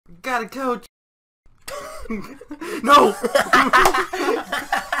Got it, coach. No.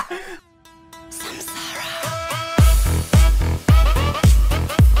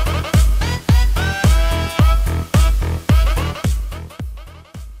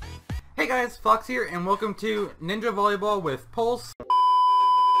 Hey guys, Fox here, and welcome to Ninja Volleyball with Pulse.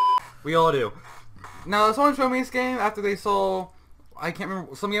 We all do. Now, someone showed me this game after they saw, I can't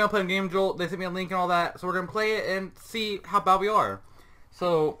remember, some game I played in Game Jolt. They sent me a link and all that, so we're gonna play it and see how bad we are.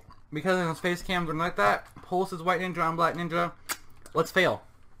 So, because there's face cams and like that, Pulse is white ninja, I'm black ninja. Let's fail.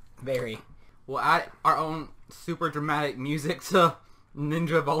 Very. We'll add our own super dramatic music to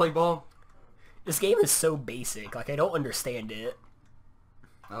Ninja Volleyball. This game is so basic, like I don't understand it.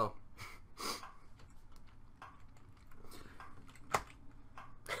 Oh.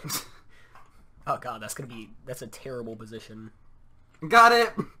 Oh god, that's a terrible position. Got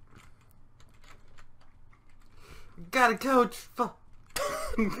it! Got it, coach!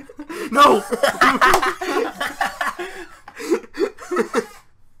 No!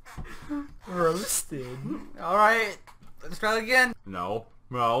 Roasted. Alright, let's try it again. No.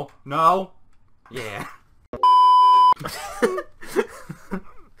 No. No. Yeah.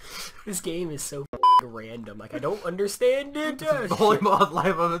 This game is so random, like I don't understand it. Volleyball is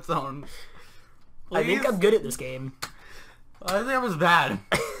life of its own. Please? I think I'm good at this game. I think I was bad.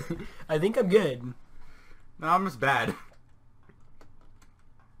 I think I'm good. No, I'm just bad.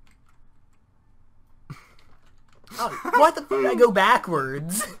 Oh, what the fuck did I go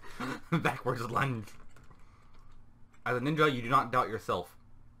backwards? Backwards lunge. As a ninja, you do not doubt yourself.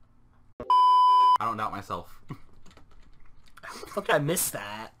 I don't doubt myself. How the fuck did I miss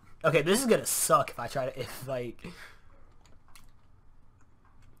that? Okay, this is gonna suck if I try to,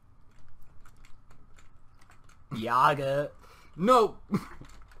 Yaga. No!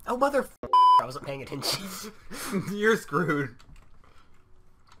 Oh, mother I wasn't paying attention. You're screwed.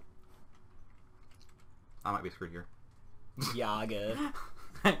 I might be screwed here. Yaga.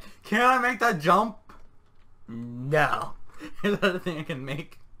 Can I make that jump? No. Is that a thing I can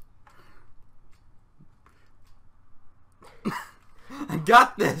make? I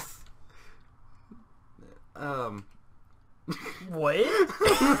got this! What?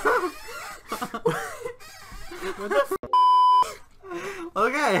 What the f***?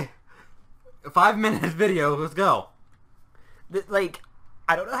 Okay. 5 minutes video, let's go. Like,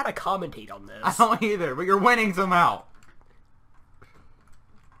 I don't know how to commentate on this. I don't either, but you're winning somehow.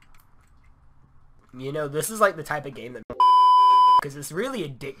 You know, this is like the type of game that because it's really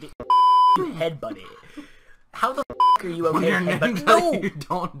addicting. You headbutt it. How the f*** are you okay When you're a with headbutt? ninja, No! you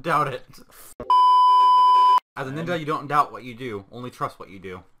don't doubt it. As a ninja, you don't doubt what you do, only trust what you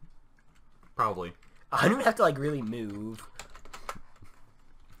do. Probably. I don't even have to, like, really move.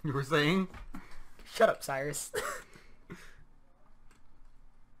 You were saying? Shut up, Cyrus.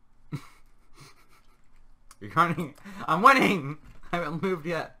 You're running. I'm winning! I haven't moved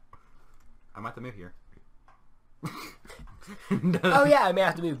yet. I'm at the move here. Oh yeah, I may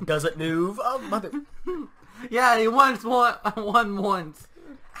have to move. Does it move? Oh, mother... Yeah, he won once.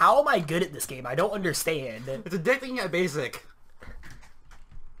 How am I good at this game? I don't understand. It's addicting yet basic.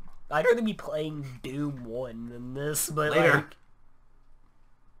 I'd rather be playing Doom 1 than this, but Later. like...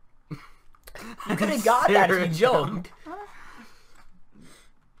 You could have got that if you jumped.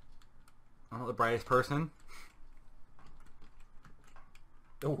 I'm not the brightest person.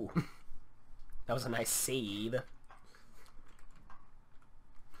 Oh. That was a nice save.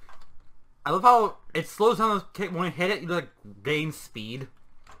 I love how it slows down the kick when you hit it, you like gain speed.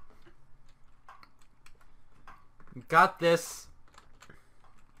 Got this.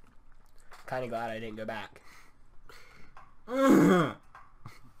 Kinda glad I didn't go back.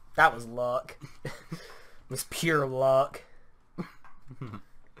 That was luck. It was pure luck.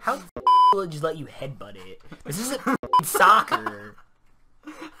 How the f*** will it just let you headbutt it? This isn't f***ing soccer.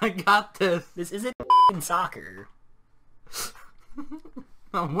 I got this. This isn't f***ing soccer.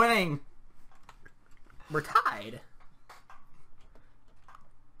 I'm winning. We're tied.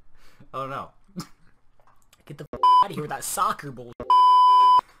 Oh no. Get the f*** out of here with that soccer bull.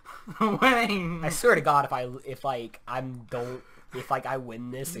 I'm winning. I swear to God, if I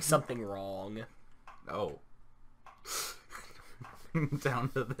win this, there's something wrong. Oh. Down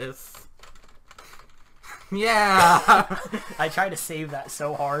to this. Yeah. I tried to save that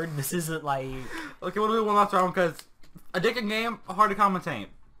so hard. This isn't like. Okay, we'll do one last round because addicting game, hard to commentate.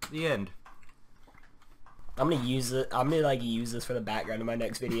 The end. I'm gonna use it. I'm gonna like use this for the background of my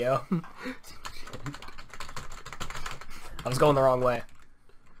next video. I was going the wrong way.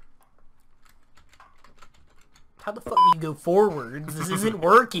 How the fuck do you go forwards? This isn't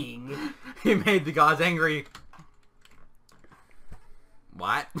working. He made the gods angry.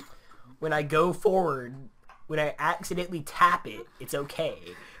 What? When I go forward, when I accidentally tap it, it's okay.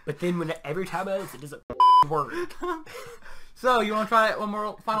 But then when every time I do it doesn't work. So, you want to try it one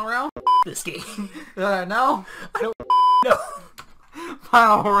more final round? This game. No? I don't know.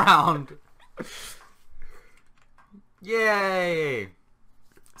 Final round. Yay!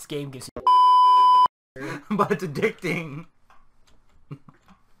 This game gives you But it's addicting.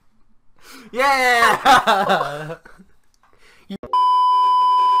 Yeah!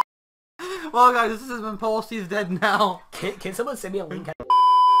 Well, guys, this has been Puls. He's dead now. Can someone send me a link?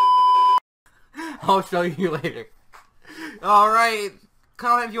 I'll show you later. Alright,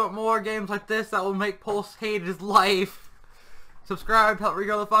 comment if you want more games like this that will make Puls hate his life. Subscribe, help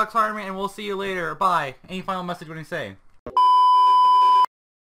regrow the Fox Army, and we'll see you later. Bye. Any final message when you say?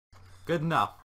 Good enough.